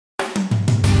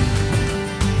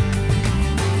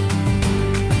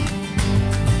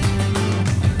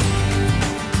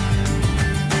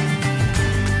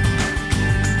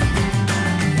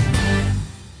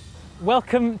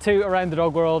Welcome to Around the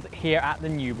Dog World here at the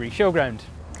Newbury Showground.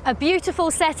 A beautiful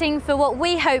setting for what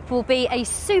we hope will be a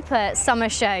super summer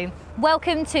show.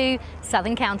 Welcome to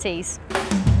Southern Counties.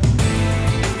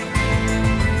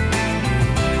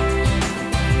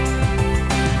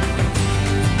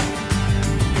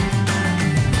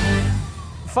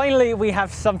 Finally, we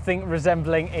have something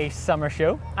resembling a summer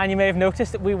show, and you may have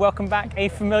noticed that we welcome back a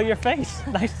familiar face.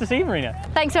 Nice to see you, Marina.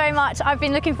 Thanks very much. I've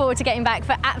been looking forward to getting back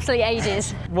for absolutely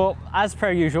ages. Well, as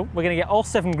per usual, we're going to get all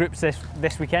 7 groups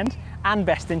this weekend and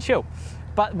Best in Show.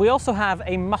 But we also have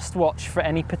a must-watch for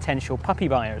any potential puppy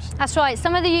buyers. That's right.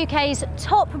 Some of the UK's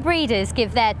top breeders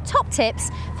give their top tips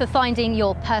for finding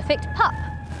your perfect pup.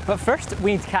 But first,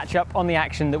 we need to catch up on the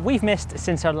action that we've missed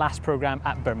since our last programme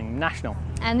at Birmingham National.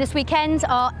 And this weekend,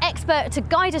 our expert to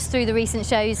guide us through the recent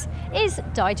shows is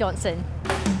Di Johnson.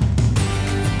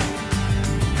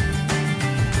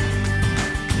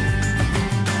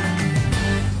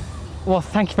 Well,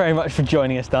 thank you very much for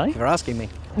joining us, Di. Thank you for asking me.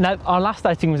 Now, our last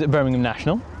outing was at Birmingham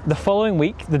National. The following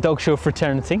week, the Dog Show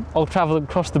Fraternity all travelled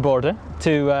across the border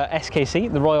to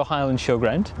SKC, the Royal Highland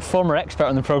Showground. Former expert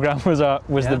on the programme was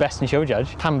the Best in Show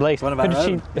judge, Pam Blaze. One of our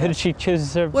own. Who did she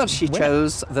choose? Well, she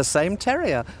chose the same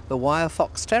terrier, the Wire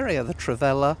Fox Terrier, the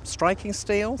Travella Striking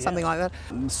Steel, something like that.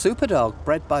 Super dog,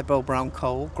 bred by Bill Brown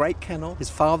Cole, great kennel. His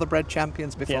father bred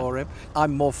champions before him.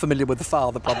 I'm more familiar with the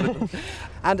father probably.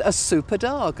 And a super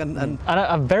dog. And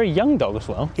a very young dog as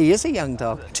well. He is a young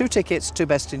dog. 2 tickets, 2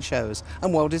 Best in Shows,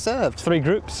 and well deserved. 3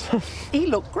 groups. He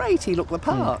looked great, he looked the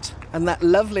part. And that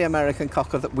lovely American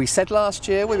cocker that we said last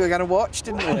year we were going to watch,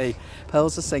 didn't we?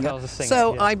 Pearl's a singer. Pearl's a singer,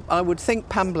 so yeah. I would think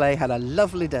Pam Blay had a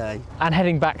lovely day. And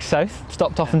heading back south,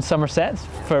 stopped off in Somerset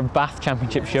for Bath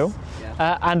Championship Show.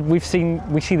 And we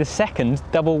see the second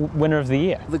double winner of the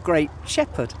year. The Great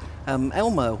Shepherd,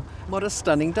 Elmo. What a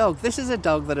stunning dog. This is a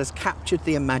dog that has captured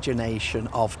the imagination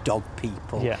of dog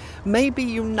people. Yeah. Maybe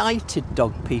united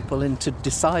dog people into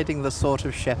deciding the sort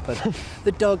of shepherd.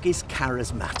 The dog is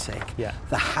charismatic. Yeah.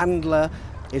 The handler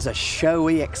is a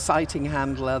showy, exciting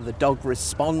handler. The dog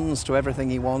responds to everything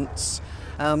he wants.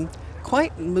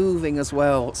 Quite moving as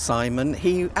well, Simon.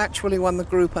 He actually won the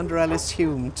group under Ellis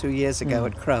Hume 2 years ago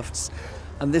at Crufts.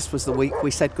 And this was the week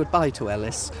we said goodbye to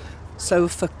Ellis. So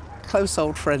for close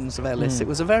old friends of Ellis, it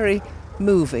was a very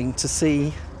moving to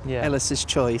see Ellis's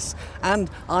choice. And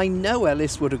I know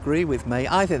Ellis would agree with me.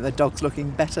 I think the dog's looking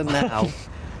better now.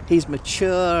 He's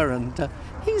mature and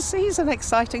he's an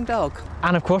exciting dog.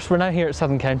 And of course, we're now here at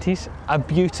Southern Counties. A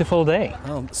beautiful day.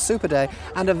 Oh, super day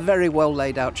and a very well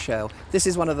laid out show. This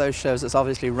is one of those shows that's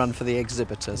obviously run for the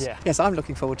exhibitors. Yeah. Yes, I'm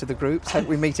looking forward to the groups. Hope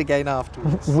we meet again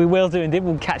afterwards. We will do indeed.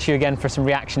 We'll catch you again for some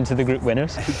reaction to the group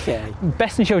winners. Okay.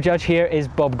 Best in Show judge here is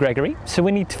Bob Gregory, so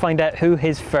we need to find out who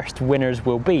his first winners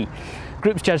will be.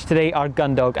 Groups judged today are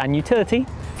Gun Dog and Utility.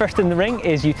 First in the ring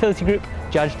is Utility Group,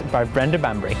 judged by Brenda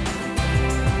Bambury.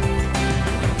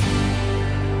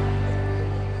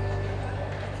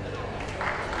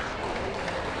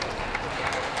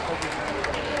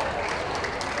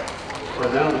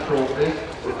 Well, now the shortlist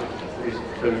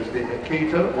includes the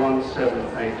Akita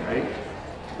 1788,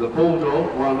 the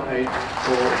Bulldog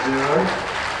 1840,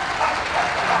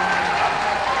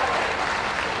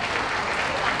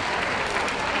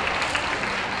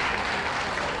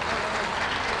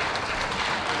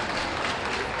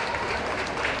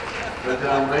 the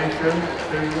Dalmatian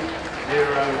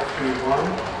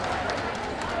 2021.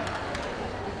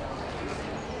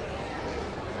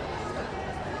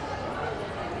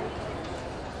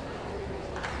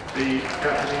 The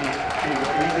Japanese Shiba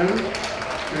Inu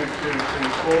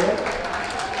 2224.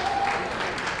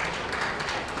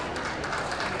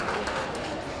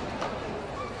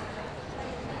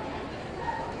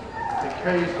 The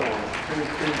Kazon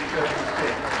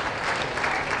 2276.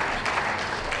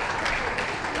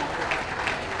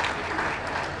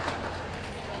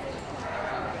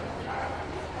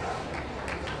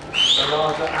 The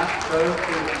Lhasa Apso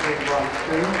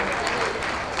 2312.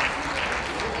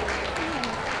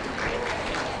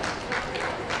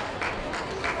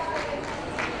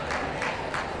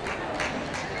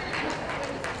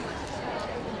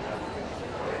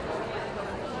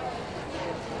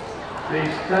 The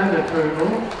Standard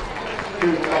Poodle,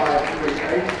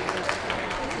 2538.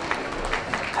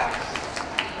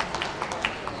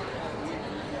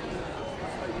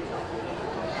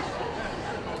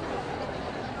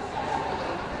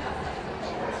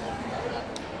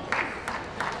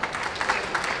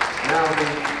 Now the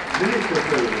Miniature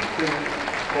Poodle,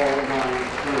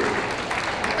 2493.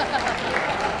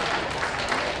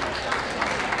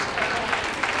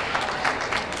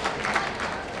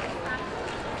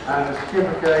 And the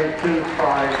Skipper Gate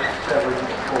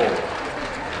 2574.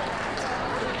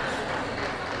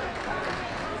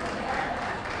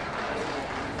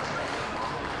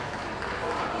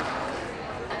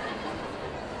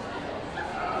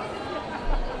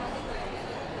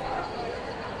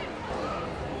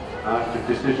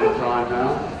 decision time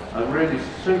now. A really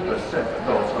super set of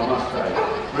dogs, I must say.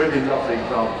 Really lovely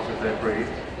examples of their breed.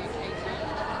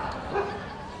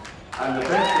 And the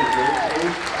best result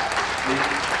is the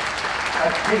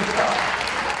Akita,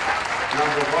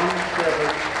 number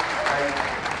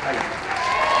 1788.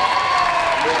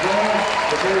 Reserve,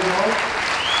 the Bulldog,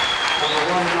 number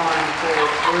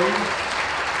 1943.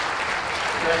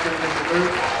 Second in the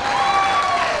group.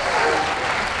 And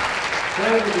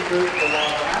third in the group, the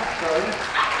Lava Astro,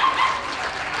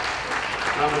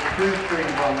 number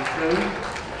 2312.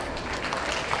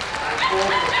 And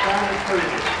fourth, the Standard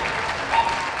Cruiser.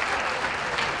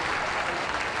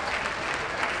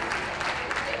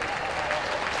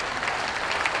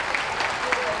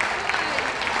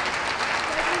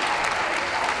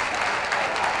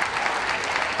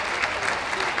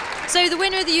 So the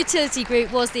winner of the utility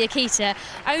group was the Akita,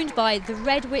 owned by the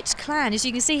Redwitch clan. As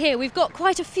you can see here, we've got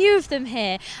quite a few of them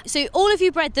here. So all of you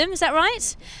bred them, is that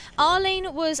right?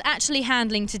 Arlene was actually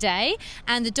handling today,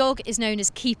 and the dog is known as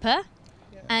Keeper.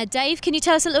 Dave, can you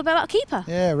tell us a little bit about Keeper?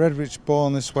 Yeah, Redwitch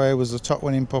Born This Way was the top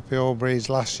winning puppy all breeds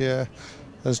last year.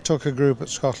 There's took a group at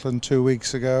Scotland 2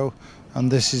 weeks ago,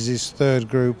 and this is his third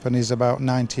group, and he's about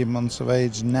 19 months of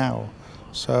age now.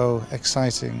 So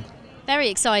exciting. Very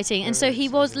exciting, and so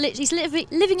he's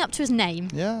living up to his name.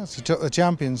 Yeah, he took the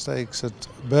champion stakes at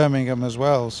Birmingham as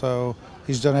well, so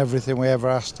he's done everything we ever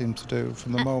asked him to do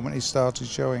from the moment he started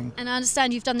showing. And I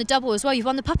understand you've done the double as well, you've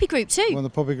won the puppy group too. Won the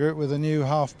puppy group with a new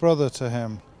half-brother to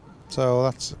him, so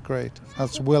that's great.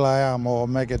 That's Will.I.Am or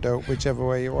Mega Dope, whichever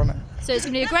way you want it. So it's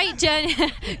going to be a great journey,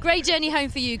 great journey home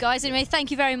for you guys. Anyway, thank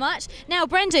you very much. Now,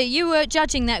 Brenda, you were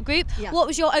judging that group. Yeah. What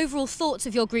was your overall thoughts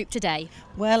of your group today?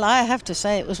 Well, I have to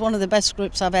say it was one of the best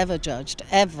groups I've ever judged,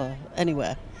 ever,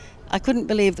 anywhere. I couldn't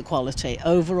believe the quality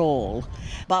overall.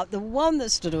 But the one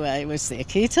that stood away was the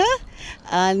Akita,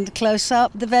 and close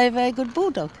up, the very, very good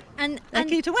Bulldog. And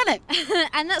Akita won it.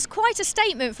 And that's quite a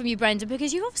statement from you, Brenda,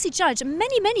 because you've obviously judged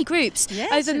many groups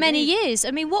over many years. I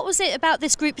mean, what was it about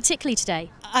this group particularly today?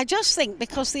 I just think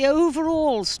because the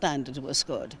overall standard was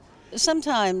good.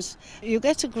 Sometimes you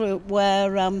get a group where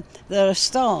there are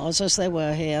stars, as they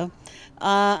were here,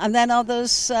 and then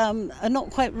others are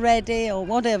not quite ready or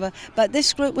whatever. But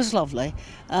this group was lovely,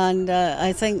 and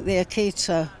I think the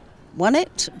Akita won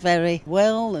it very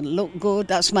well and looked good,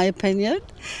 that's my opinion.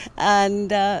 And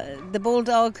the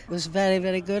Bulldog was very,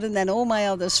 very good, and then all my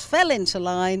others fell into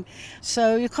line.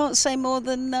 So you can't say more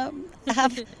than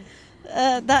have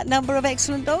that number of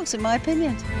excellent dogs, in my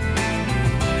opinion.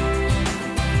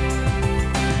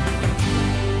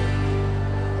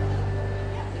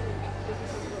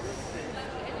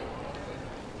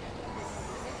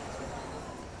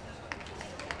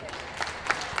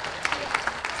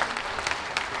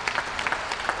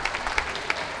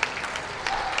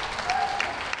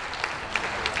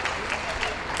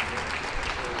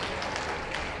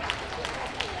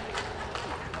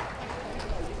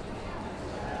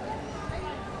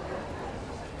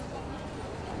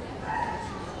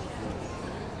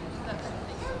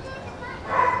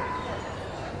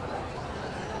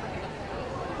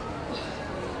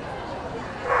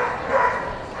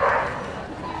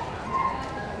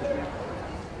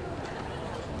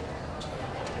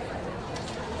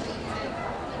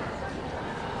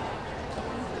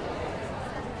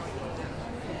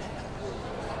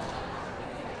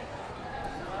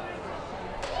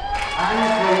 And the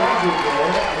Labrador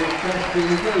is best in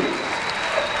group.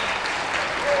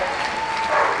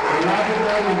 The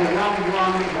Labrador number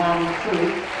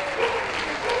 1112,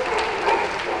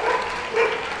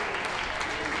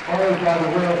 followed by the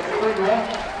Welsh Springer,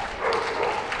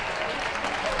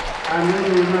 and then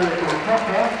the American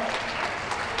Cocker,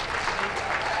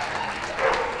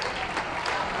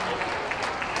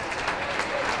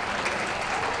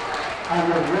 and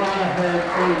the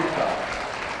wire-haired Easter.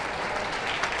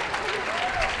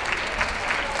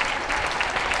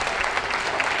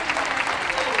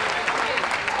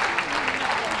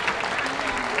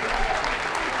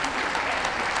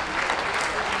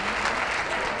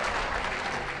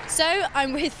 So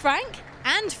I'm with Frank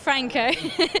and Franco.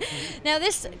 Now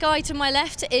this guy to my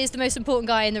left is the most important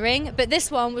guy in the ring, but this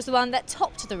one was the one that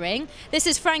topped the ring. This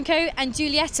is Franco and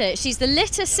Giulietta. She's the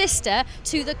litter sister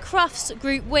to the Crufts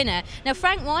group winner. Now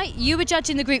Frank White, you were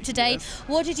judging the group today. Yes.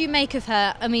 What did you make of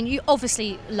her? I mean, you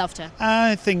obviously loved her.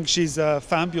 I think she's a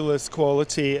fabulous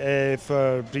quality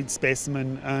for a breed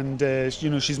specimen, and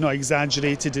you know, she's not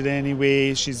exaggerated in any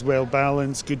way. She's well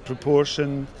balanced, good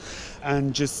proportion.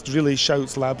 and just really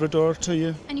shouts Labrador to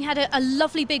you. And you had a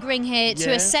lovely big ring here to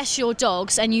Yes. assess your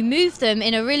dogs, and you moved them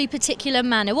in a really particular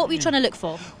manner. What were you trying to look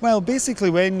for? Well, basically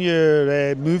when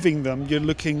you're moving them, you're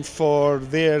looking for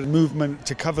their movement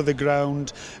to cover the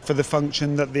ground for the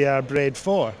function that they are bred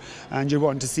for. And you're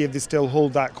wanting to see if they still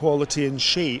hold that quality and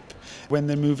shape when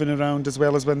they're moving around as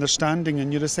well as when they're standing,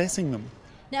 and you're assessing them.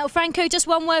 Now, Franco, just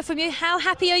one word from you. How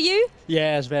happy are you?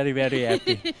 Yes, very, very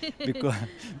happy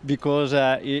because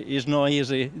it's not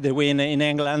easy. The win in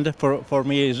England for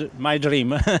me is my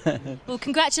dream. Well,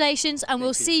 congratulations, and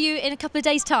we'll see you in a couple of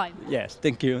days' time. Yes,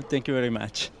 thank you very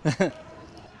much.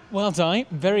 Well, Di,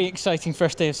 very exciting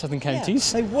first day of Southern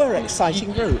Counties. They were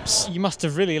exciting groups. You must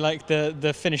have really liked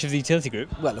the finish of the utility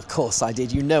group. Well, of course I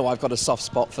did. You know I've got a soft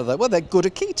spot for well, they're good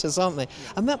Akitas, aren't they?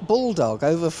 And that bulldog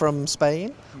over from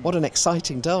Spain, what an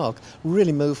exciting dog.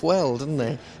 Really moved well, didn't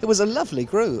he? It was a lovely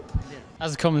group.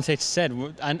 As the commentator said,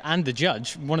 and the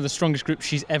judge, one of the strongest groups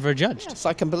she's ever judged. Yes,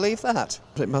 I can believe that.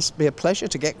 It must be a pleasure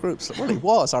to get groups. Well, it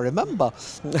was, I remember.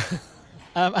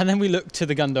 And then we looked to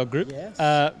the gun dog group.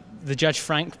 Yes. The judge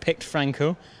Frank picked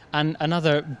Franco, and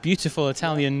another beautiful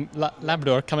Italian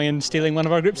Labrador coming and stealing one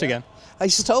of our groups again. He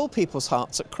stole people's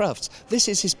hearts at Crufts. This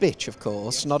is his bitch, of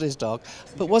course, not his dog.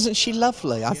 But wasn't she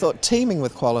lovely? I thought teeming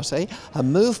with quality. Her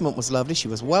movement was lovely. She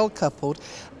was well coupled.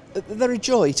 They're a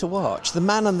joy to watch. The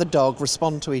man and the dog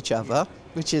respond to each other,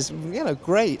 which is,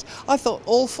 great. I thought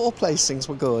all 4 placings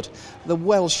were good. The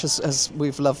Welsh, as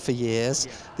we've loved for years.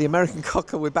 The American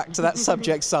Cocker, we're back to that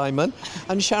subject, Simon.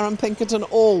 And Sharon Pinkerton,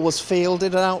 all was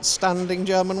fielded an outstanding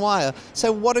German wire.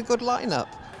 So what a good lineup.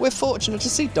 We're fortunate to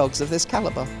see dogs of this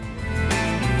calibre.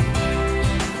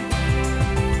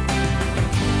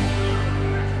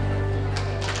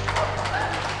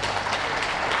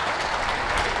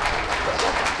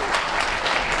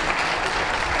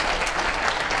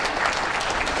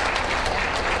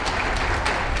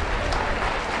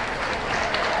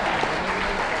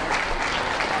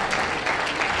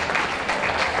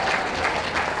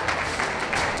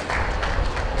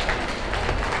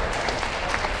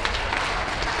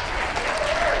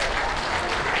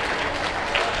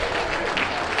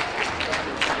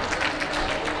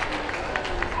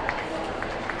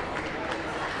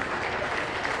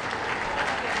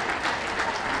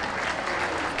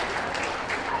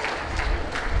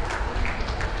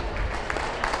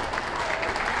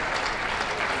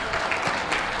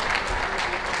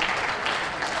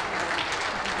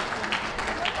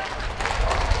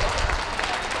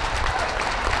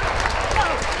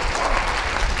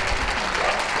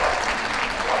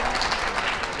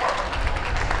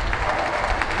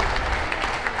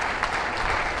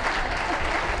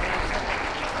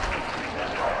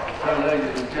 So,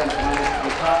 ladies and gentlemen,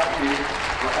 the party is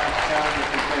back down at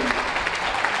the bench.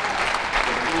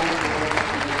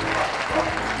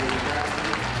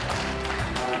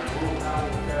 The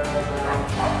Bulldogs,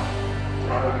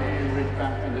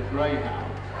 Ridgeback and the Greyhound.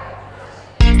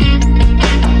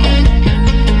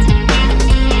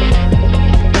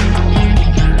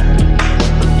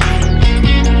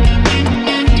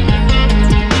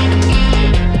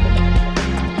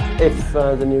 If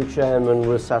the new chairman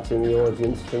was sat in the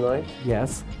audience tonight,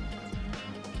 Yes.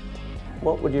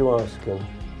 what would you ask him?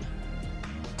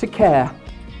 To care.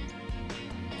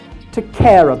 To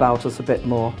care about us a bit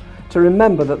more. To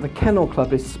remember that the Kennel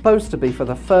Club is supposed to be for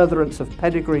the furtherance of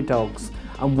pedigree dogs,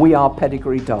 and we are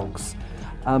pedigree dogs.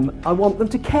 I want them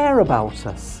to care about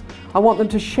us. I want them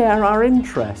to share our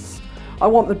interests. I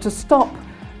want them to stop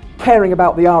caring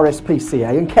about the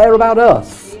RSPCA and care about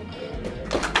us.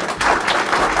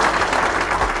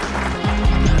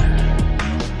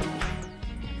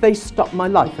 They stopped my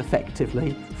life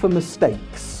effectively for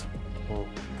mistakes.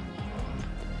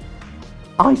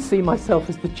 I see myself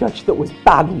as the judge that was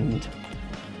banned.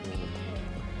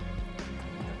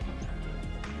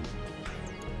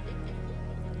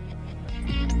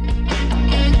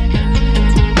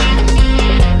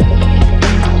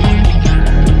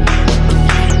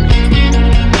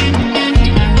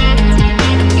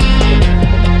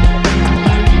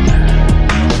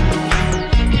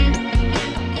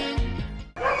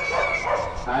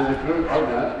 And the group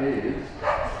winner is,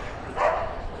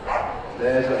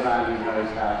 there's a man who knows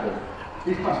how to,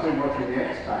 he must be watching the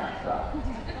X Factor.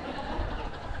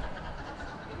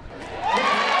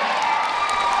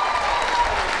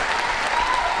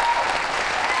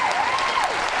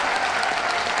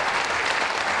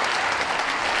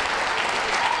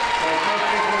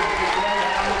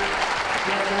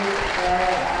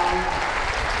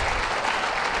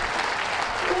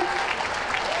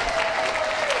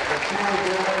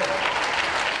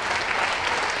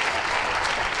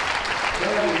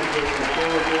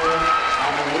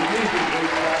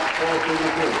 in the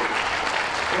group.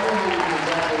 Well done,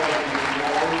 congratulations to you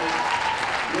all.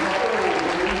 You are all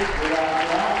winners without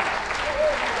that.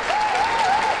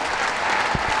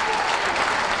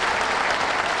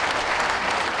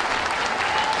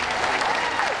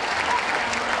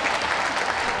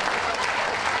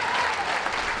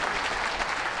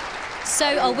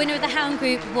 So our winner of the hound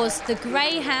group was the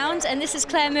Greyhound, and this is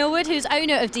Claire Millwood, who's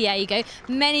owner of Diego.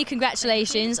 Many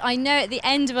congratulations. I know at the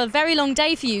end of a very long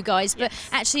day for you guys, but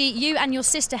actually you and your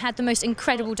sister had the most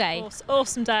incredible day.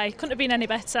 Awesome day. Couldn't have been any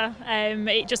better.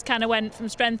 It just kind of went from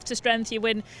strength to strength. We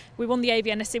won the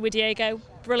AVNSC with Diego.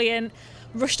 Brilliant.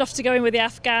 Rushed off to go in with the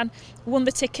Afghan, won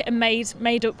the ticket and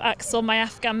made up Axel, my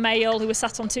Afghan male, who was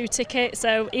sat on 2 tickets,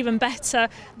 so even better.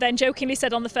 Then jokingly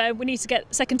said on the phone, we need to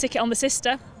get second ticket on the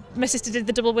sister. My sister did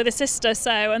the double with her sister,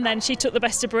 and then she took the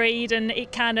best of breed, and it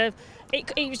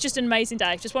was just an amazing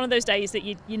day. Just one of those days that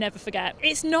you never forget.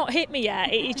 It's not hit me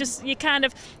yet. You just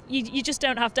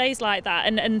don't have days like that,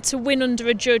 and to win under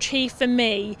a judge, he for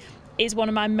me is one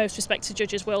of my most respected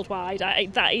judges worldwide.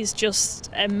 That is just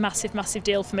a massive, massive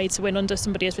deal for me to win under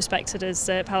somebody as respected as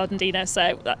Paladino.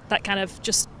 So that kind of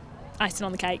just icing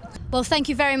on the cake. Well, thank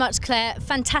you very much, Claire.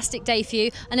 Fantastic day for you.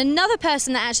 And another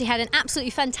person that actually had an absolutely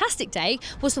fantastic day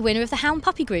was the winner of the Hound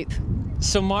Puppy Group.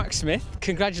 So Mark Smith,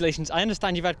 congratulations. I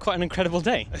understand you've had quite an incredible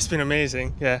day. It's been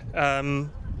amazing, yeah.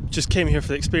 Just came here for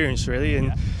the experience, really,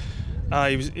 and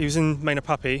he was in Minor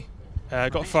Puppy.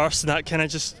 Got first, and that kind of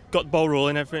just got the ball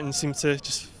rolling. Everything seemed to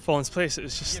just fall into place. It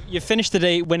was just. You finished the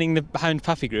day winning the Hound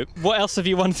Puppy Group. What else have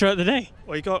you won throughout the day?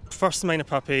 Well, you got first in Minor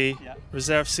Puppy,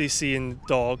 reserve CC and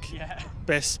dog,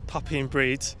 best puppy and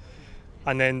breed,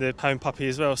 and then the Hound Puppy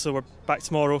as well. So we're back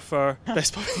tomorrow for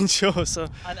best puppy and show. So.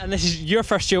 And this is your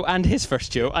first show and his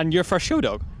first show and your first show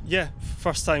dog. Yeah,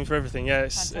 first time for everything. Yeah,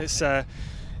 it's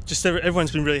just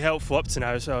everyone's been really helpful up to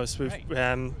now as well. So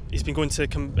he's been going to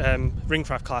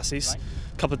ringcraft classes,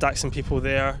 a couple of Dachshund people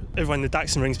there. Everyone in the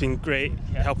Dachshund ring's been great,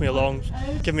 helping me along,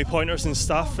 giving me pointers and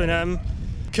stuff, and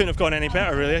couldn't have gone any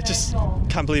better really. I just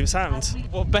can't believe it's happened.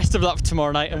 Well, best of luck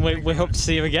tomorrow night, and we hope to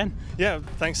see you again. Yeah,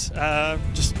 thanks.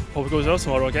 Just hope it goes well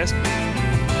tomorrow, I guess.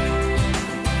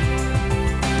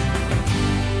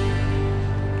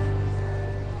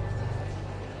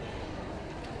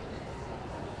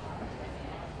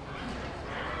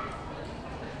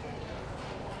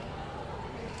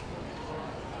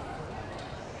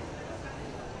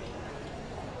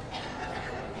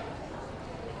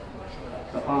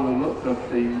 The final look of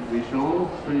the Richon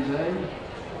Frise,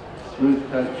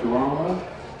 smooth coat Chihuahua.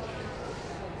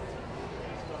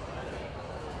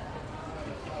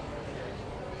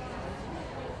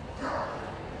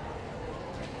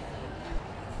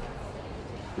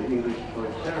 The English Toy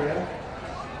Terrier.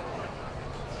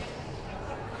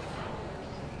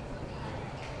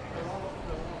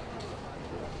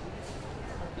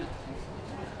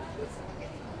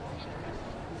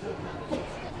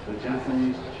 The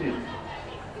Japanese Chimp.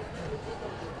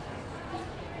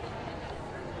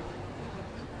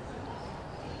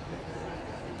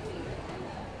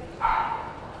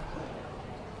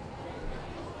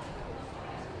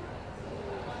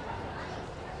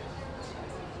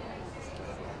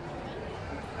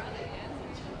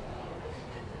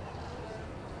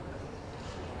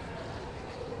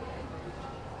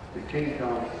 The King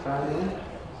Kong family.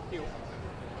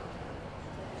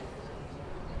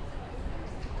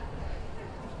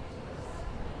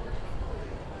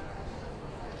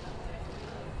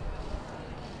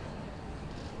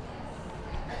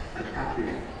 The Happy.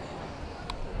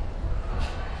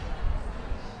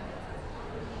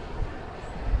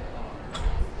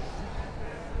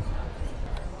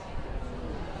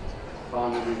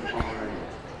 Finally, Pomeranian.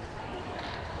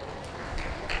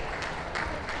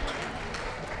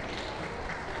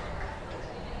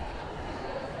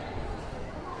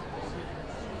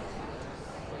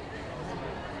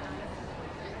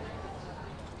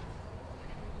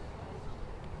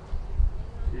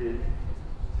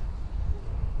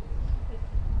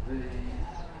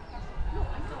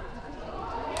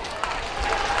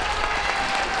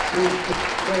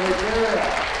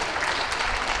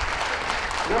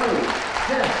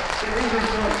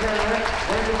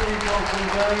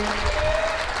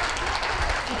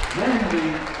 Then the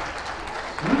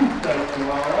smooth coat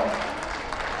Chihuahua,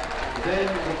 then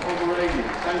the Pomeranian,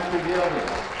 thanks to the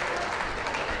others.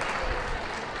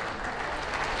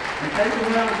 And take them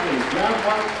round please, round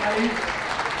one please.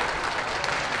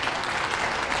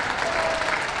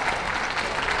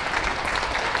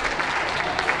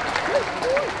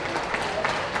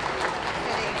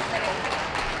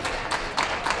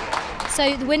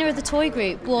 So the winner of the toy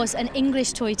group was an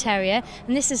English toy terrier,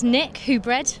 and this is Nick, who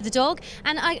bred the dog.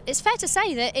 And it's fair to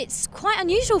say that it's quite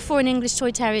unusual for an English toy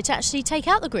terrier to actually take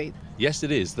out the group. Yes, it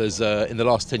is. There's in the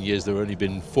last 10 years there have only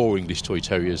been 4 English toy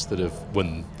terriers that have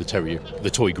won the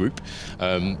toy group.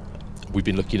 We've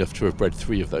been lucky enough to have bred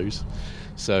 3 of those.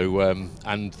 So,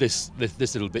 and this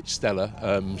little bitch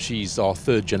Stella, she's our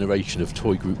 3rd generation of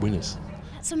toy group winners.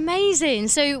 That's amazing.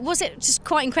 So was it just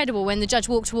quite incredible when the judge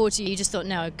walked towards you? You just thought,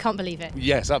 no, I can't believe it.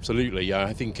 Yes, absolutely.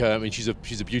 I think she's a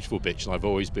beautiful bitch, and I've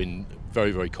always been very,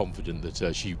 very confident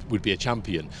that she would be a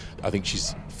champion. I think she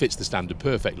fits the standard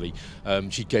perfectly.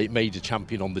 She made a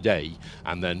champion on the day,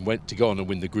 and then went to go on and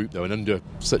win the group though, and under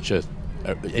such a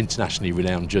internationally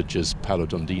renowned judge as Paolo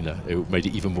Dondina, it made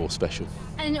it even more special.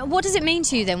 And what does it mean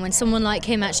to you then when someone like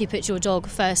him actually puts your dog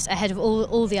first ahead of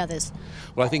all the others?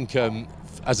 Well, I think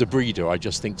as a breeder, I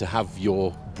just think to have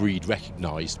your breed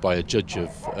recognised by a judge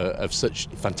of such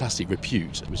fantastic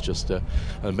repute, it was just an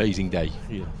amazing day.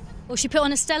 Yeah. Well, she put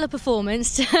on a stellar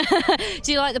performance.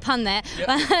 Do you like the pun there?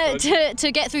 Yeah,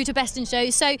 to get through to Best in Show.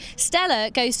 So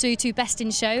Stella goes through to Best in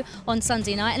Show on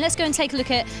Sunday night, and let's go and take a look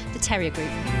at the terrier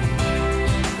group.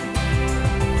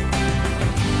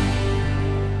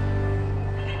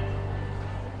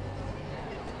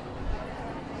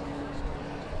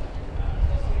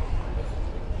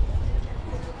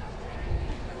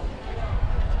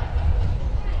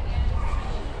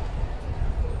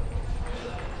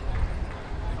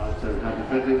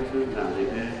 Now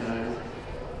they're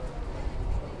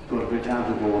got a bit out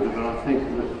of order, but I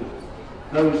think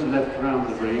that those left around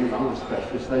the ring are the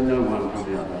specialists. They know one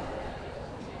from the other.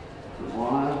 The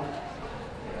wire.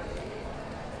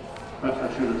 Perhaps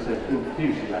I should have said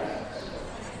enthusiasts.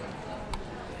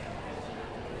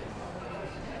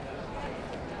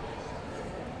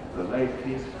 The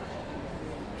ladies.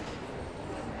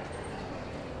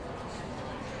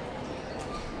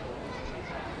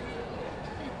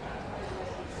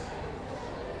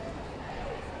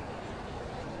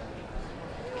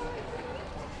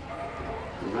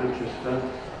 Manchester.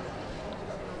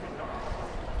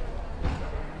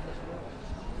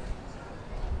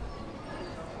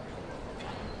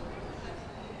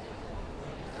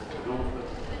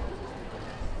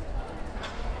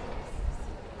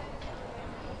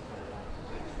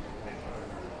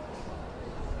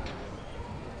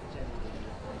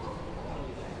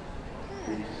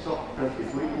 The soft pressure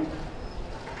wing.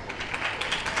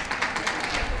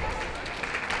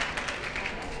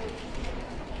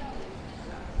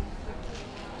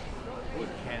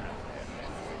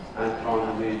 And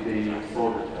finally the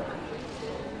border.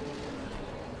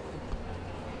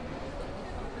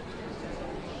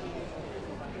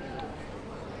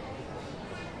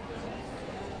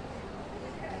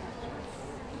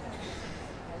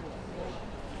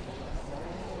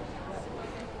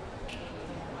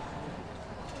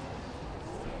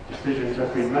 Decisions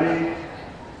have been made.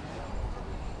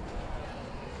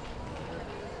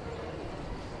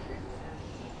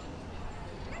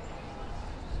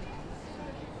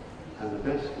 And the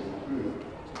best in the group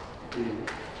is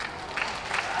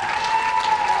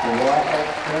the White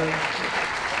Oxford.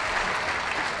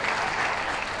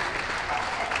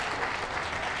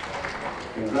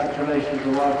 Congratulations to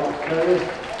the White Oxford.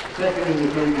 Second in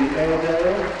the group is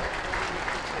Airedale.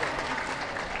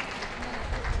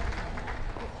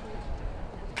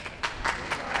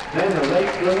 Then the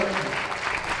Lakeland.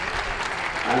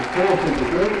 And 4th in the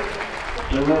group,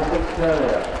 the Norfolk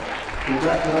Terrier.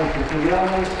 Congratulations to the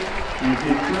others. You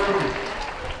did good,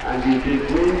 and you did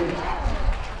win.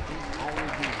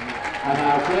 And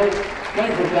our great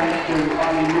thanks to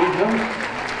Arnie Needham.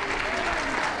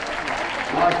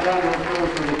 Nice round of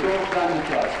applause for the dogs and the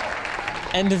judge.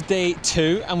 End of day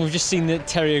 2, and we've just seen the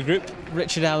terrier group.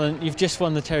 Richard Allen, you've just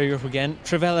won the terrier group again.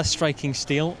 Travella striking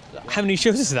steel. How many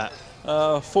shows is that?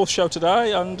 4th show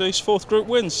today, and his 4th group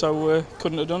win, so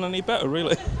couldn't have done any better,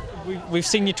 really. We've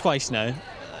seen you twice now.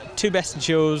 2 best in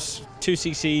shows, 2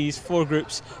 CCs, 4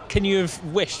 groups. Can you have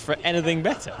wished for anything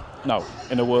better? No,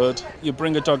 in a word. You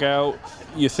bring a dog out,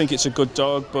 you think it's a good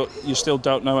dog, but you still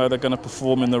don't know how they're going to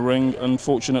perform in the ring.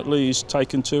 Unfortunately, he's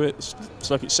taken to it.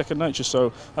 It's like it's second nature,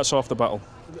 so that's half the battle.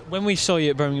 When we saw you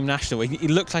at Birmingham National, he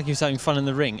looked like he was having fun in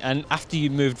the ring, and after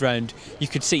you moved round, you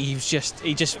could see he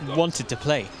just wanted to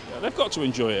play. Yeah, they've got to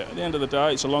enjoy it. At the end of the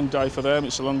day, it's a long day for them,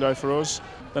 it's a long day for us.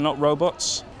 They're not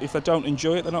robots. If they don't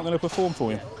enjoy it, they're not going to perform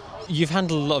for you. You've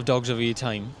handled a lot of dogs over your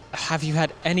time. Have you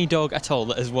had any dog at all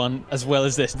that has won as well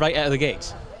as this, right out of the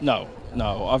gates? No.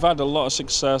 I've had a lot of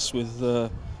success with other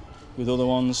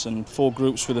ones and 4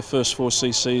 groups with the first 4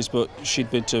 CCs, but she'd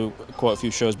been to quite a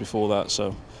few shows before that,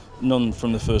 so none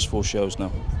from the first 4 shows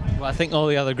now. Well, I think all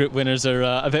the other group winners are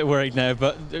a bit worried now,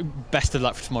 but best of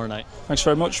luck for tomorrow night. Thanks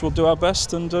very much. We'll do our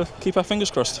best and keep our fingers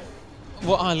crossed.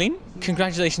 Well, Eileen,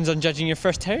 congratulations on judging your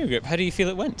first terrier group. How do you feel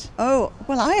it went? Oh,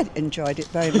 well, I had enjoyed it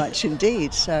very much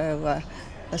indeed. So,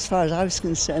 as far as I was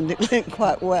concerned, it went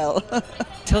quite well.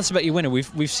 Tell us about your winner.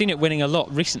 We've seen it winning a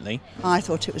lot recently. I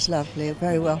thought it was lovely, a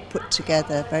very well put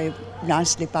together, very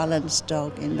nicely balanced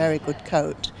dog in very good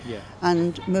coat,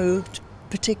 and moved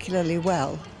particularly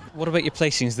well. What about your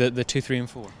placings, the 2, 3 and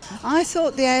 4? I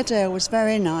thought the Airedale was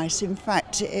very nice. In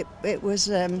fact, it was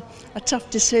a tough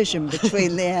decision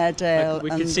between the Airedale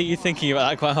We and... could see you thinking about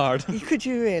that quite hard. Could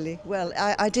you really? Well,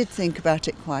 I did think about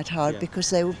it quite hard because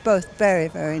they were both very,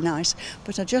 very nice.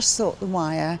 But I just thought the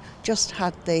Wire just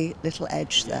had the little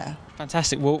edge there.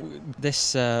 Fantastic. Well,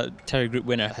 this terrier group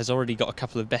winner has already got a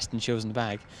couple of best in shows in the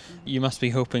bag. You must be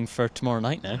hoping for tomorrow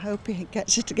night now. I hope he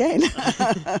gets it again.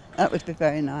 That would be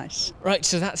very nice. Right,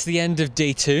 so that's the end of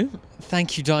day 2.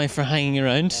 Thank you, Di, for hanging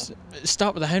around.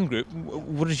 Start with the hound group.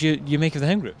 What did you make of the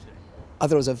hound group? I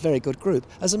thought it was a very good group.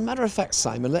 As a matter of fact,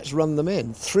 Simon, let's run them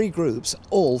in. 3 groups,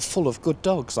 all full of good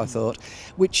dogs, I thought,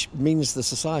 which means the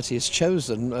society has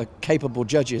chosen capable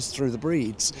judges through the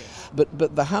breeds.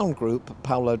 But the hound group,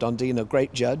 Paolo Dondino,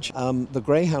 great judge. The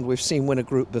greyhound we've seen win a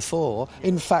group before,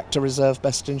 in fact a reserve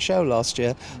best in show last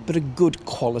year, but a good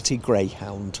quality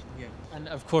greyhound. And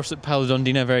of course, Paolo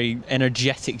Dondino, a very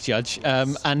energetic judge,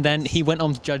 and then he went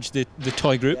on to judge the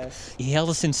toy group. He held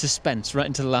us in suspense right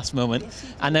until the last moment,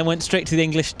 and then went straight to the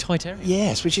English toy terrier.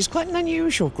 Yes, which is quite an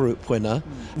unusual group winner.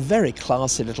 Very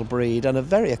classy little breed and a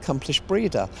very accomplished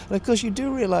breeder. And of course, you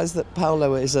do realise that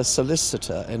Paolo is a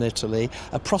solicitor in Italy,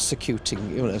 a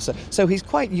prosecuting, so he's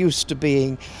quite used to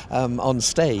being on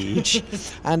stage,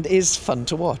 and is fun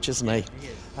to watch, isn't he?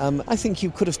 I think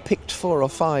you could have picked 4 or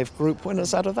 5 group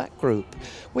winners out of that group.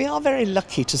 We are very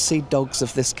lucky to see dogs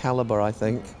of this calibre, I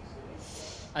think.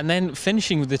 And then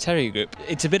finishing with the terrier group,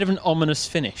 it's a bit of an ominous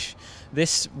finish.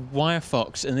 This Wire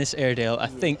Fox and this Airedale, I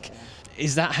think,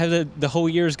 is that how the whole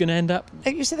year is going to end up?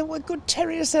 You see, there were good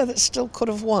terriers there that still could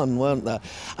have won, weren't there?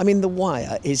 I mean, the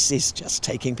Wire is just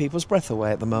taking people's breath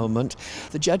away at the moment.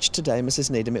 The judge today, Mrs.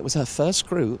 Needham, it was her first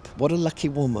group. What a lucky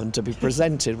woman to be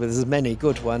presented with as many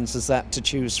good ones as that to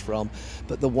choose from.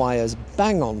 But the Wire's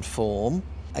bang on form,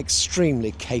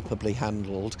 extremely capably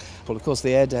handled. Well, of course,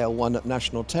 the Airedale won at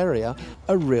National Terrier,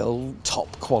 a real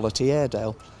top quality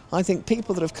Airedale. I think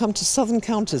people that have come to Southern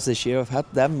Counters this year have had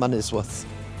their money's worth.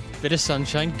 Bit of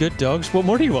sunshine, good dogs. What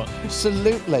more do you want?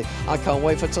 Absolutely. I can't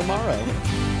wait for tomorrow.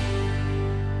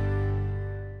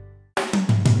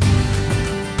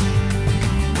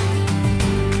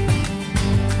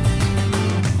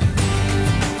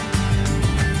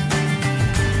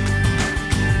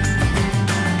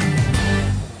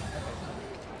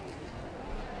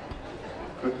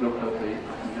 Quick look at the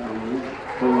up and down move,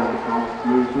 full and half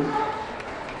movement.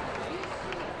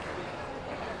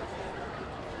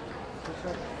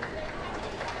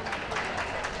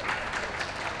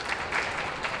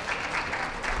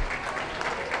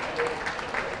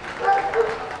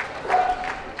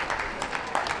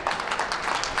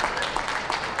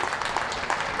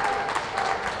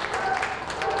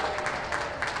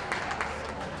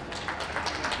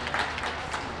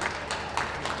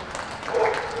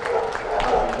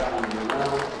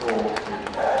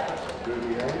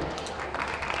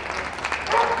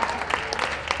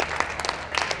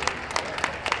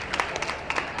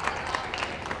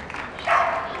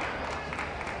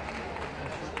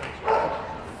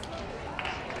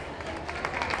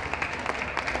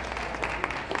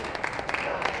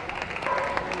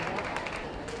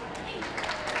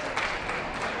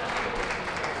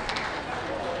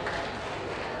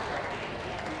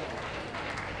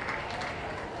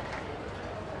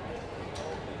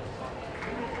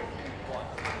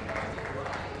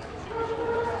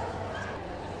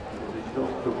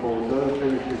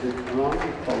 Finishes its run,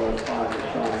 followed by the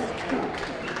giant snap.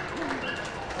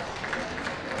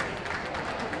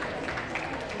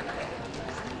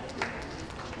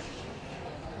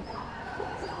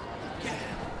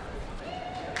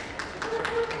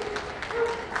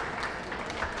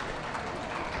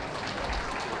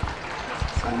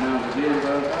 And now the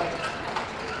Leonberger.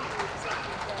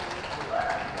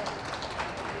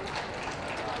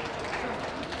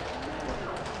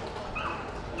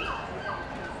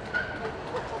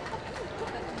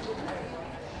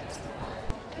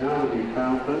 Now the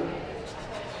Fountain.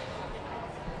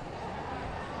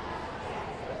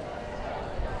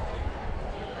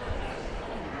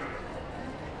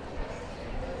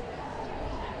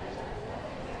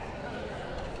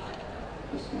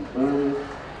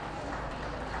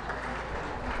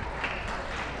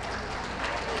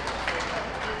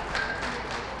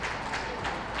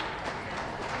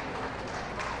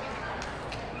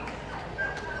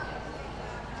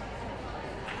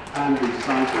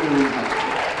 signed for the ring.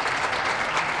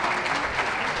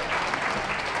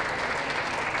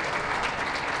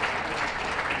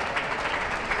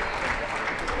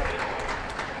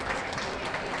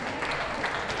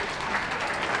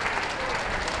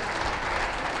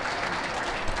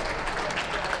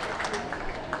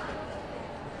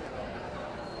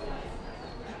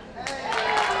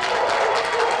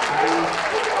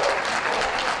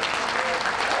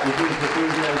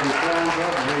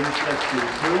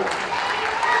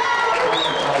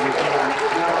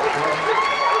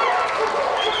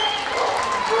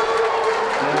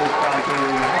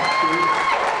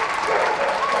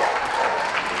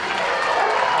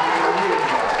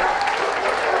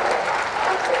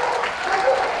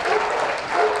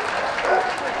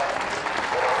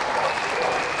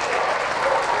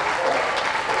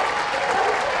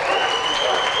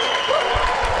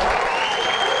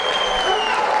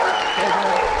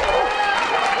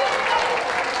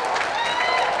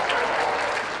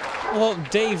 Well,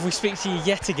 Dave, we speak to you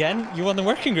yet again. You won the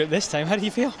working group this time. How do you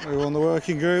feel? We won the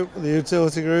working group, the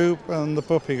utility group and the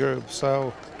puppy group,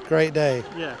 so great day.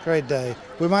 Yeah. Great day.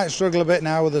 We might struggle a bit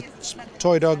now with the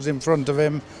toy dogs in front of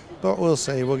him, but we'll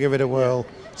see. We'll give it a whirl,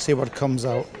 see what comes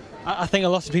out. I think a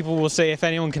lot of people will say if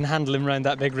anyone can handle him around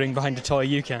that big ring behind a toy,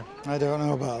 you can. I don't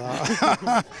know about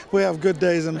that. We have good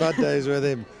days and bad days with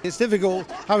him. It's difficult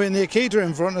having the Akita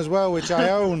in front as well, which I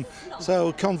own,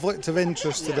 so conflict of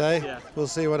interest today. Yeah. We'll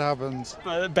see what happens.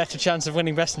 A better chance of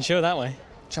winning Best in Show that way.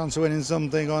 Chance of winning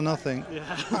something or nothing,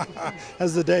 Yeah.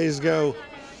 as the days go.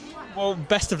 Well,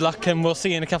 best of luck, and we'll see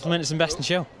you in a couple of minutes in Best in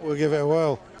Show. We'll give it a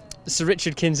whirl. Sir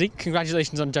Richard Kinsey,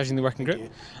 congratulations on judging the working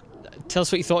group. Tell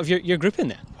us what you thought of your group in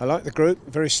there. I like the group,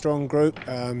 very strong group,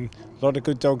 a lot of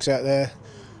good dogs out there.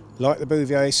 Like the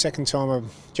Bouvier, second time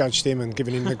I've judged him and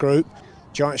given him the group.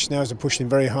 Giant Schnauzer pushed him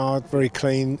very hard, very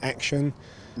clean action.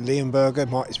 Leonberger,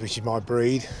 which is my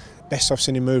breed, best I've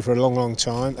seen him move for a long, long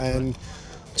time. And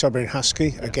Tiberian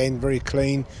Husky, again, very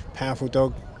clean, powerful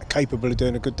dog, capable of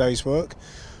doing a good day's work.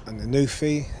 And the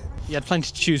Newfie. You had plenty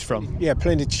to choose from. Yeah,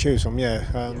 plenty to choose from,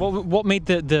 yeah. What made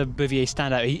the Bouvier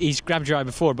stand out? He's grabbed your eye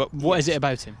before, but what is it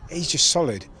about him? He's just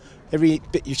solid. Every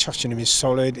bit you touch on him is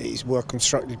solid. He's well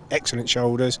constructed, excellent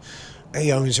shoulders.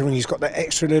 He owns the ring. He's got that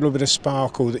extra little bit of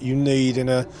sparkle that you need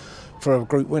for a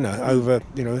group winner. Over,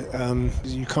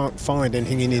 you can't find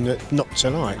anything in him that not to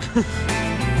like.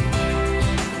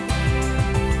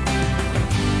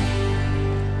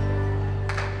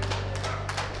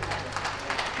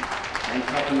 And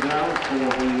up and down for the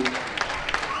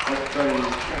Australian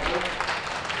Shepherd.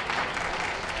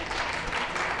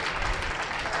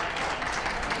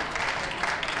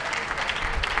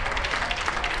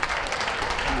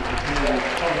 And prepare the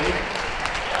collie.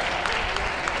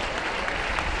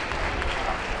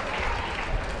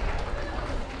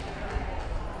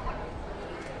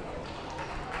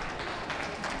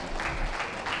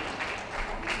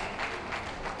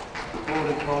 The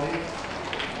border collie.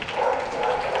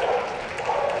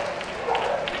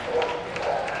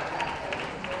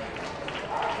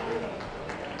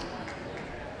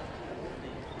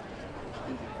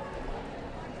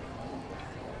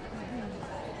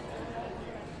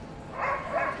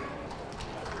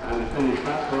 And the Finnish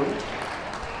backbone.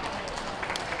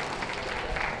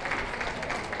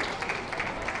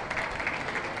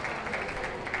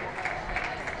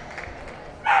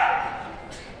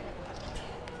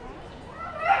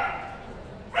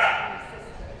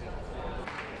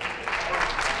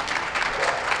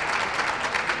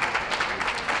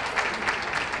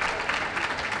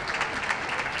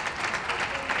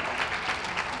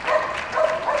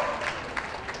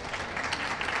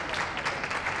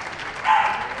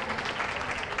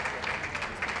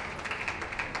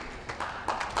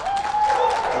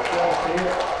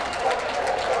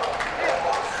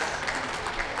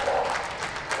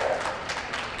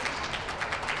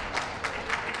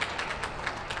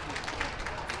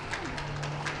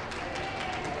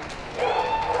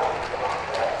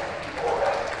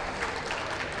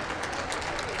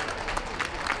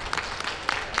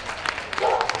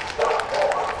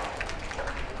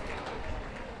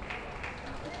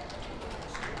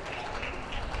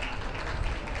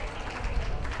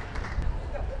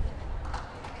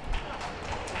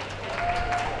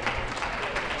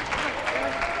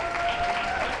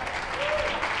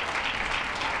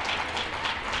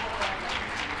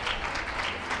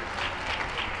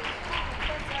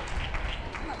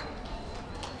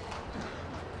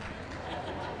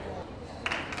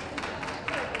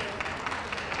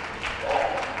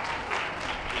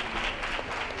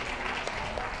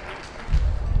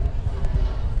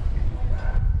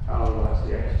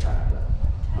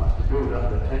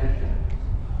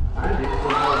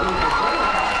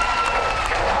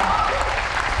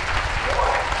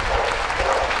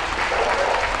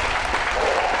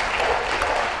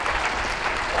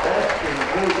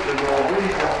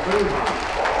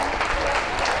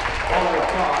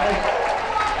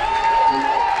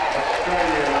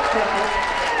 Australia second.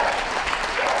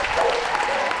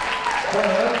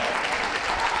 Third,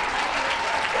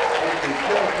 Italy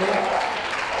Turkey.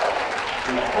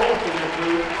 The fourth in the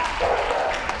group,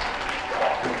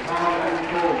 Japan and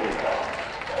Georgia.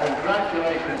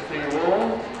 Congratulations to you all.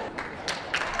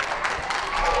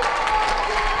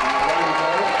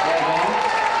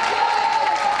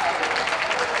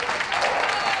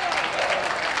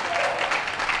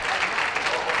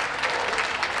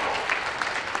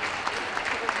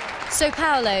 So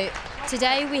Paolo,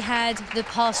 today we had the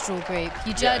pastoral group.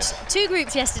 You judged two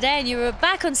groups yesterday and you were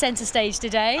back on centre stage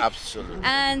today. Absolutely.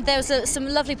 And there was some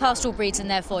lovely pastoral breeds in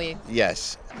there for you.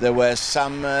 Yes, there were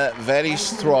some very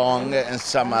strong and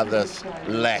some others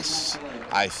less,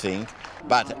 I think.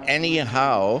 But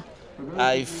anyhow,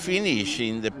 I finish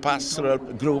in the pastoral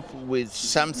group with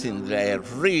something that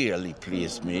really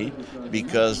pleased me,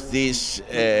 because this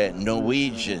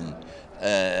Norwegian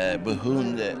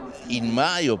Behund, in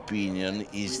my opinion,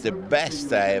 is the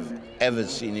best I have ever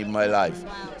seen in my life.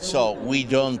 So we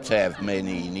don't have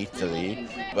many in Italy,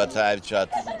 but I've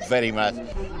judged very much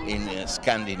in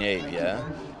Scandinavia,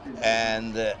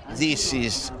 and this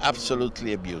is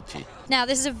absolutely a beauty. Now,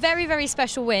 this is a very, very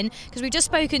special win, because we've just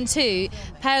spoken to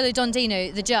Paolo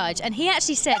Dondino, the judge, and he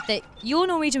actually said that your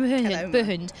Norwegian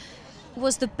Behund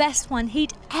was the best one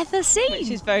he'd ever seen. Which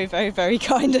is very, very, very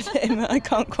kind of him. I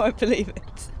can't quite believe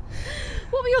it.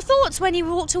 What were your thoughts when he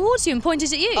walked towards you and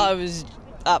pointed at you? I was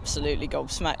absolutely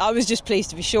gobsmacked. I was just pleased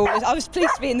to be shortlisted. I was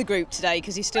pleased to be in the group today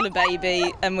because he's still a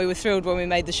baby, and we were thrilled when we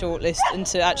made the shortlist, and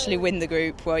to actually win the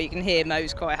group, well, you can hear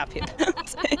Mo's quite happy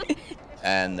about it.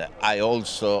 And I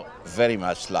also very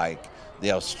much like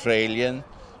the Australian,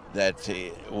 that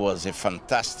was a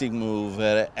fantastic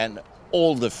mover, and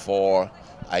all the four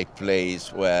I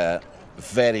placed were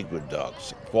very good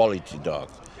dogs, quality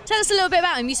dogs. Tell us a little bit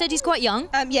about him. You said he's quite young.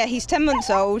 Yeah, he's 10 months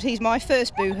old. He's my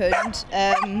first Behund.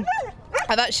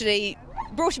 I've actually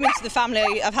brought him into the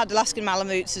family. I've had Alaskan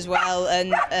Malamutes as well,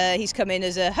 and he's come in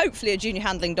as hopefully a junior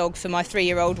handling dog for my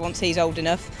 3-year-old once he's old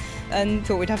enough, and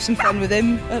thought we'd have some fun with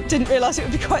him. I didn't realise it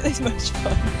would be quite this much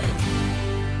fun.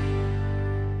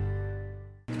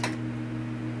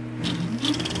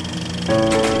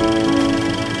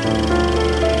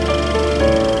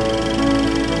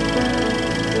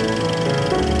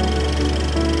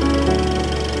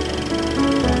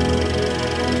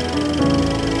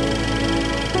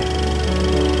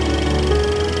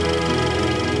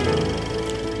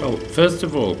 First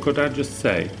of all, could I just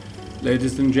say,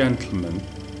 ladies and gentlemen,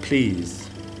 please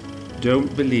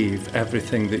don't believe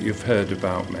everything that you've heard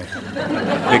about me,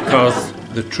 because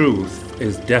the truth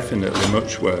is definitely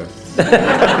much worse.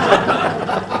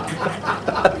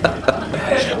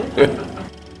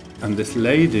 And this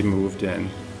lady moved in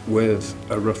with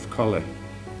a rough collie,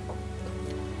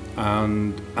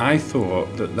 and I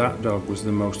thought that that dog was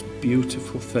the most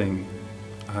beautiful thing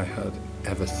I had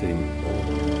ever seen.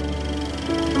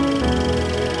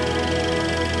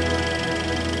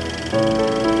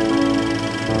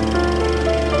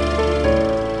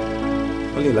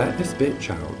 Well, he let this bitch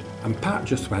out, and Pat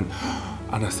just went,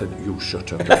 and I said, you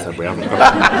shut up. I said, we haven't got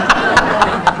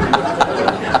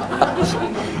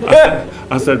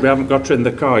I said, we haven't got her in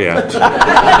the car yet. Shut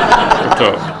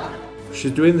up.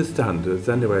 She's doing the standards.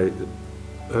 Anyway,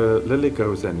 Lily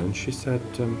goes in and she said,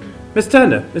 Miss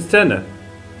Turner,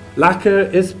 lacquer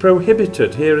is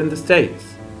prohibited here in the States.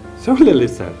 So Lily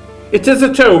said, it is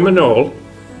at home and all.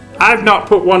 I've not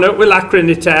put one up with lacquer in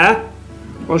it here.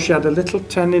 Well, she had a little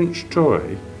 10-inch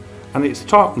toy, and its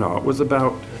top knot was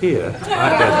about here, like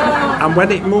that. And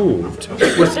when it moved,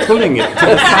 it was pulling it to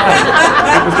the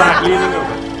side. It was like leaning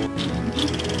over.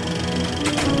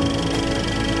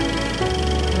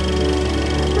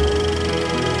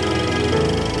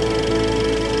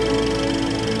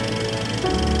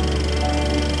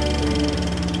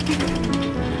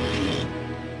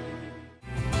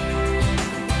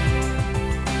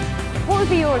 What would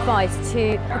be your advice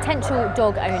to potential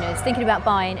dog owners thinking about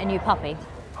buying a new puppy?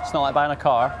 It's not like buying a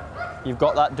car. You've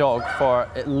got that dog for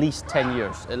at least 10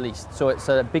 years, at least. So it's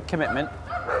a big commitment.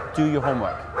 Do your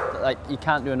homework. Like, you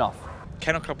can't do enough.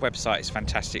 Kennel Club website is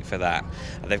fantastic for that.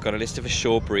 They've got a list of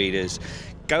assured breeders.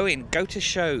 Go to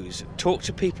shows, talk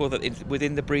to people that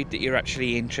within the breed that you're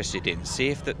actually interested in. See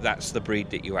if that's the breed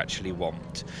that you actually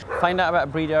want. Find out about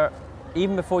a breeder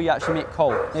even before you actually make a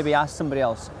call. Maybe ask somebody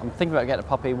else, I'm thinking about getting a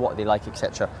puppy, what they like,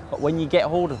 etc. But when you get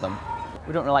hold of them,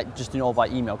 we don't like just doing it all by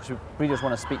email, because breeders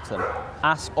want to speak to them.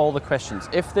 Ask all the questions.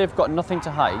 If they've got nothing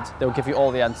to hide, they'll give you all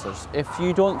the answers. If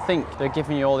you don't think they're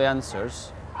giving you all the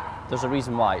answers, there's a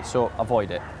reason why, so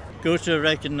avoid it. Go to a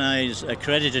recognised,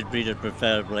 accredited breeder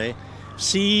preferably.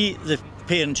 See the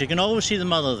parent, you can always see the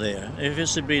mother there. If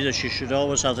it's the breeder, she should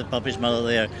always have the puppy's mother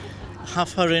there.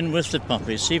 Have her in with the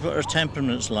puppies, see what her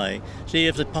temperament's like, see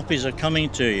if the puppies are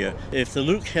coming to you. If they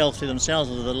look healthy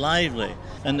themselves, or they're lively,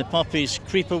 and the puppies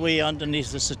creep away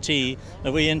underneath the settee,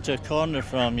 away into a corner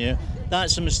from you,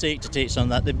 that's a mistake to take some of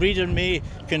that. The breeder may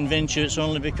convince you it's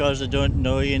only because they don't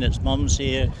know you and it's mum's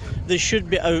here. They should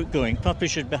be outgoing. Puppies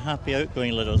should be happy,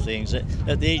 outgoing little things at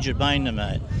the age you're buying them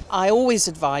at. I always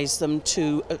advise them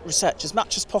to research as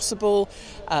much as possible.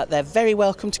 They're very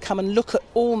welcome to come and look at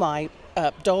all my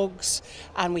dogs,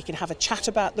 and we can have a chat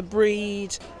about the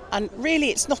breed. And really,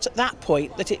 it's not at that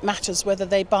point that it matters whether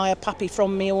they buy a puppy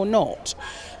from me or not.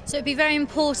 So it'd be very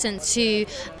important to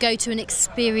go to an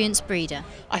experienced breeder.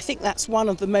 I think that's one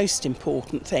of the most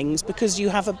important things, because you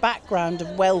have a background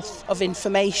of wealth of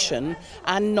information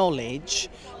and knowledge,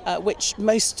 which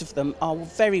most of them are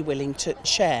very willing to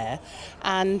share,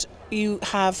 and you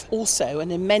have also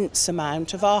an immense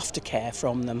amount of aftercare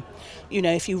from them. You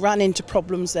know, if you run into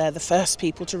problems, they're the first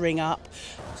people to ring up.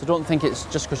 So don't think it's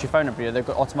just because you found a breeder, they're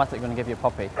automatically going to give you a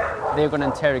puppy. They're going to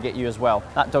interrogate you as well.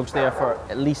 That dog's there for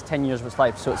at least 10 years of its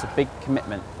life, so it's a big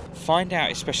commitment. Find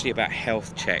out especially about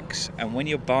health checks, and when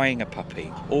you're buying a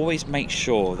puppy, always make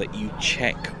sure that you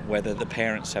check whether the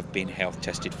parents have been health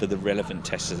tested for the relevant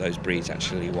tests that those breeds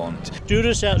actually want. Do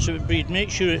research of a breed, make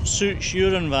sure it suits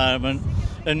your environment,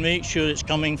 and make sure it's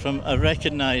coming from a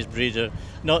recognised breeder,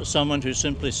 not someone who's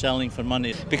simply selling for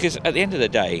money. Because at the end of the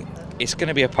day, it's going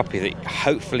to be a puppy that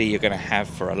hopefully you're going to have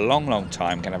for a long, long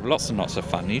time, going to have lots and lots of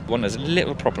fun. You want as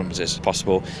little problems as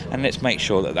possible, and let's make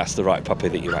sure that that's the right puppy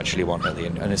that you actually want at the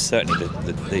end, and it's certainly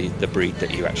the breed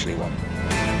that you actually want.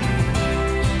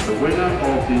 The winner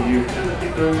of the utility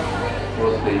group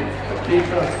was the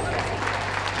Akita,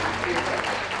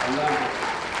 and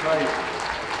that's great.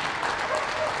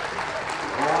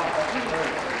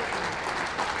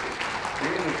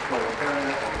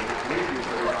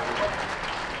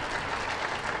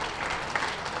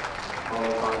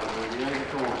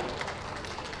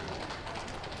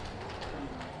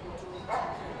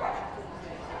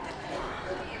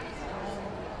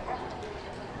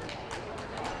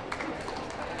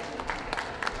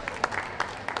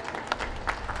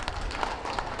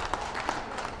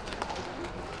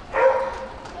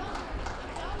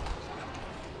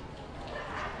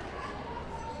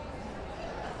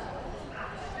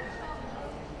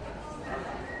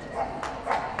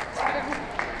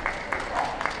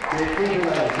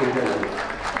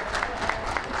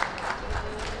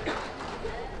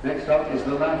 Next up is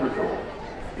the Labrador.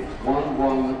 It's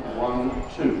 1112.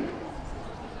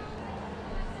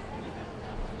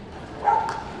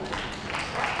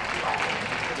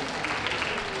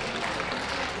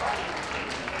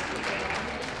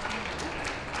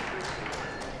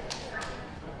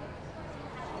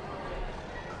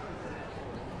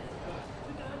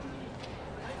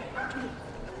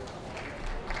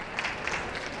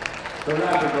 The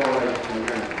Labrador, ladies and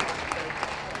gentlemen.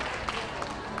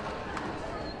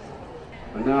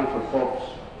 And now for Bob's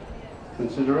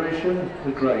consideration,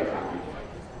 the Greyhound.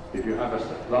 If you have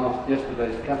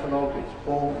yesterday's catalogue, it's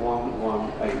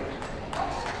 4118.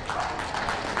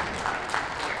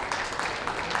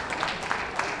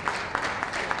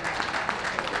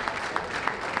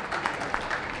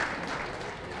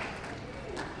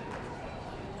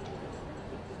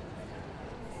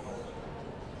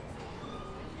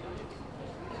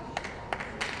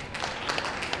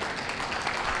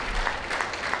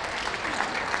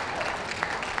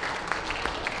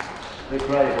 The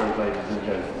Greyhound, ladies and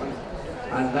gentlemen.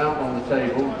 And now on the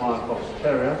table, my Fox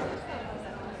Terrier.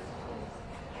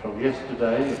 From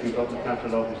yesterday, if you've got the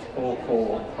catalogue, it's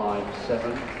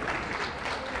 4457.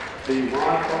 The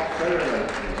Wild Fox Terrier,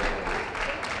 ladies and gentlemen.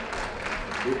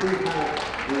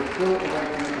 We're still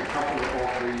awaiting a couple of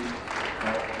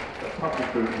the puppy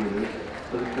group winners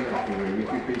for the collecting ring. If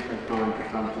you'd be so kind to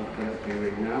come to the collecting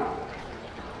ring now.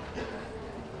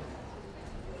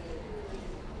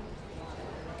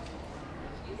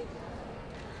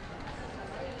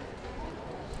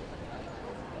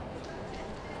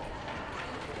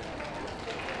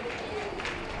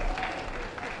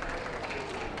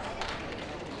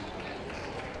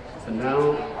 And now,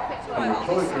 from the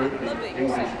toy group, the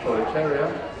English Toy Terrier,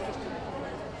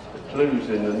 the clues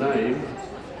in the name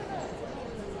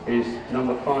is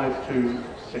number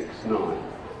 5269.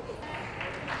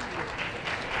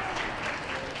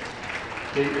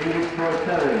 The English Toy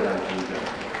Terrier, ladies and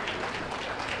gentlemen.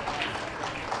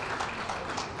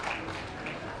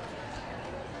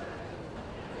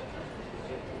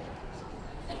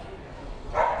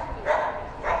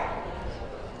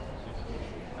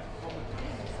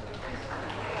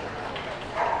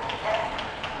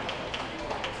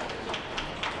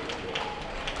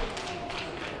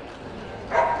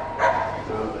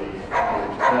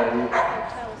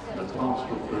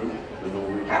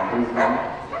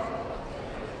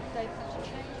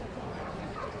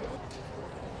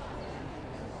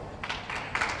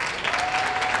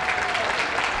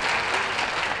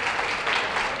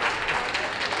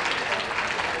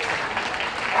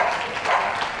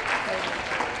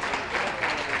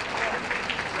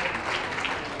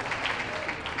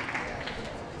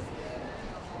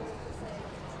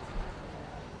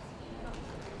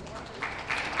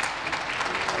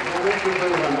 Let's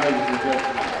move on, ladies and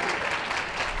gentlemen.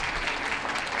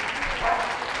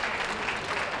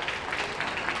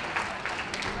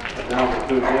 Now the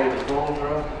Bouvier de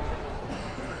Gondra,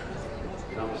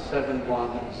 number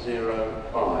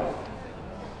 7105.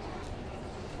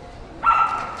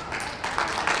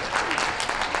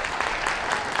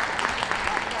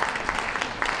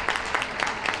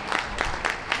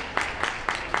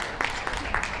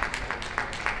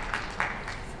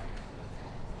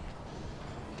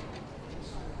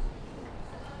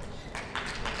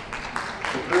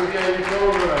 The Bouvier de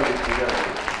Gondra, ladies and gentlemen.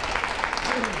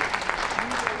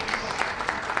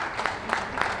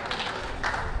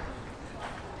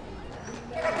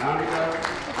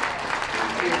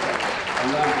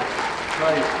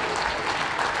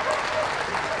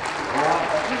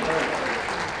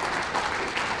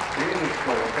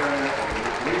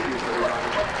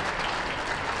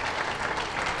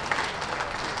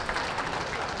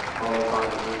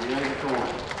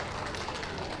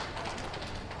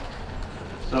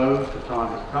 So the time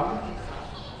has come.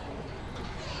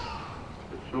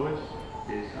 The choice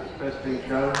is, as best in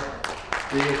show,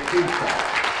 the Akita.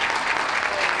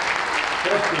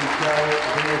 Best in show,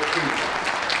 the Akita.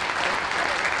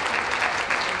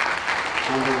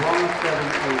 Number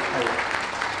 1708.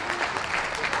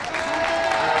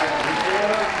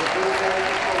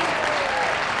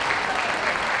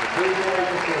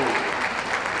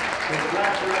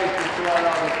 Congratulations to our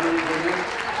other three winners.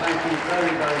 Thank you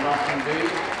very, very much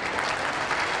indeed.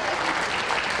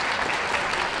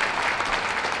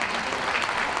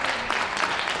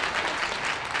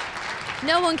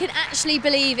 No one can actually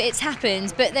believe it's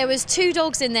happened, but there was 2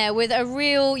 dogs in there with a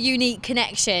real unique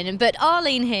connection. But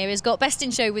Arlene here has got Best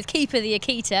in Show with Keeper the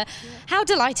Akita. How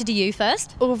delighted are you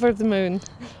first? Over the moon.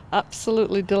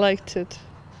 Absolutely delighted.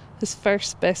 His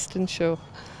first Best in Show.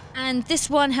 And this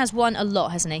one has won a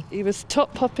lot, hasn't he? He was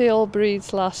top puppy all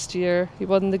breeds last year. He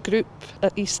won the group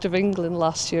at East of England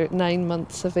last year at 9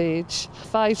 months of age.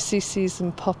 5 cc's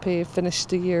in puppy, finished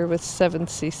the year with 7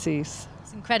 cc's.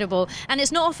 It's incredible. And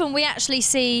it's not often we actually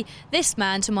see this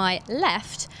man to my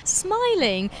left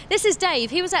smiling. This is Dave.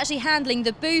 He was actually handling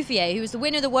the Bouvier, who was the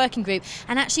winner of the working group,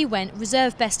 and actually went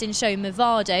reserve Best in Show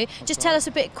Movado. Just tell us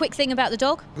a quick thing about the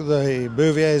dog. The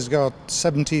Bouvier's got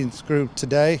 17th group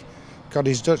today. Got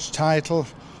his Dutch title,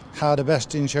 had a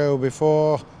Best in Show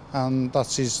before, and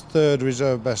that's his 3rd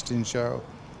reserve Best in Show.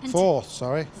 4th,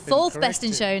 sorry. 4th Best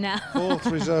in Show now.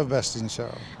 4th reserve Best in Show.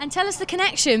 And tell us the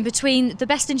connection between the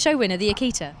Best in Show winner, the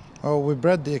Akita. Oh, we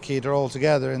bred the Akita all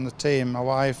together in the team, my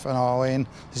wife and Arlene.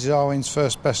 This is Arlene's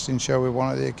first Best in Show with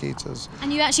one of the Akitas.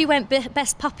 And you actually went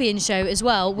Best Puppy in Show as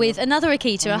well with another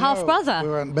Akita, a half-brother.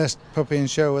 We went Best Puppy in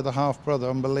Show with a half-brother.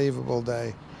 Unbelievable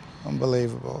day.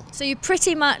 Unbelievable. So you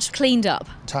pretty much cleaned up.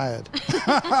 Tired.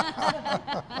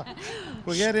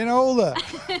 We're getting older.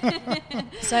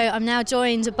 So I'm now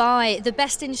joined by the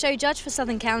Best in Show judge for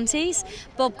Southern Counties,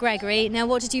 Bob Gregory. Now,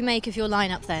 what did you make of your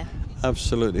lineup there?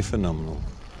 Absolutely phenomenal.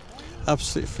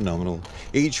 Absolutely phenomenal.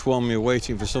 Each one we're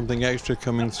waiting for something extra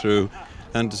coming through,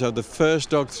 and to have the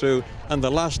first dog through and the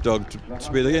last dog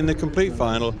to be in the complete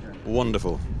final,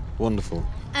 wonderful, wonderful.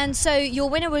 And so your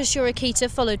winner was your Akita,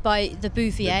 followed by the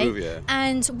Bouvier. The Bouvier.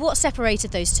 And what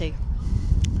separated those 2?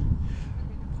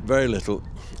 Very little.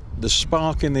 The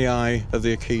spark in the eye of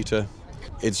the Akita,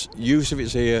 its use of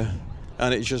its ear,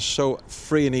 and it's just so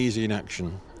free and easy in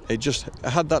action. It just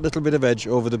had that little bit of edge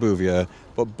over the Bouvier,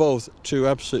 but both 2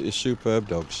 absolutely superb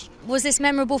dogs. Was this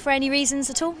memorable for any reasons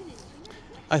at all?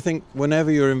 I think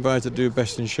whenever you're invited to do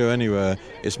Best in Show anywhere,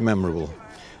 it's memorable.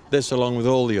 This, along with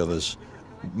all the others,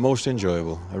 most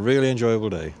enjoyable, a really enjoyable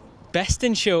day. Best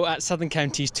in Show at Southern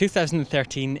Counties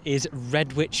 2013 is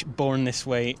Redwitch, Born This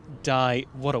Way. Di,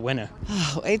 what a winner.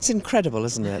 Oh, it's incredible,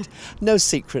 isn't it? No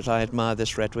secret I admire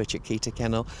this Redwitch Akita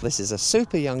kennel. This is a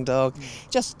super young dog,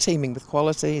 just teeming with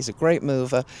quality. He's a great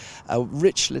mover, a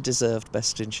richly deserved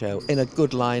Best in Show in a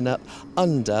good lineup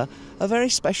under a very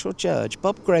special judge.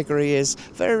 Bob Gregory is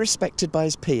very respected by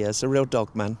his peers, a real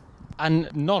dog man.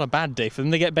 And not a bad day for them.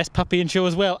 They get Best Puppy in Show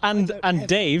as well. And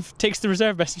Dave takes the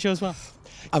reserve Best in Show as well.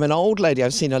 I'm an old lady.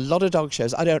 I've seen a lot of dog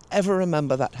shows. I don't ever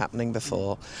remember that happening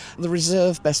before. The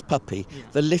reserve Best Puppy,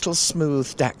 the little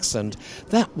smooth dachshund,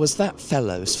 that was that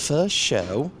fellow's first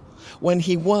show. When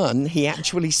he won, he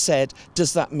actually said,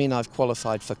 "Does that mean I've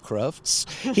qualified for Crufts?"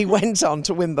 He went on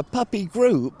to win the puppy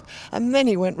group, and then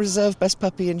he went reserve Best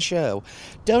Puppy in Show.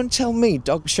 Don't tell me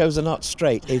dog shows are not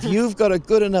straight. If you've got a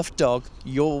good enough dog,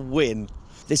 you'll win.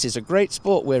 This is a great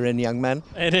sport we're in, young man.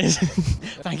 It is.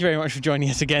 Thank you very much for joining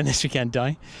us again this weekend,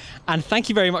 Di. And thank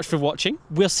you very much for watching.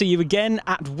 We'll see you again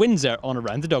at Windsor on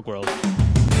Around the Dog World.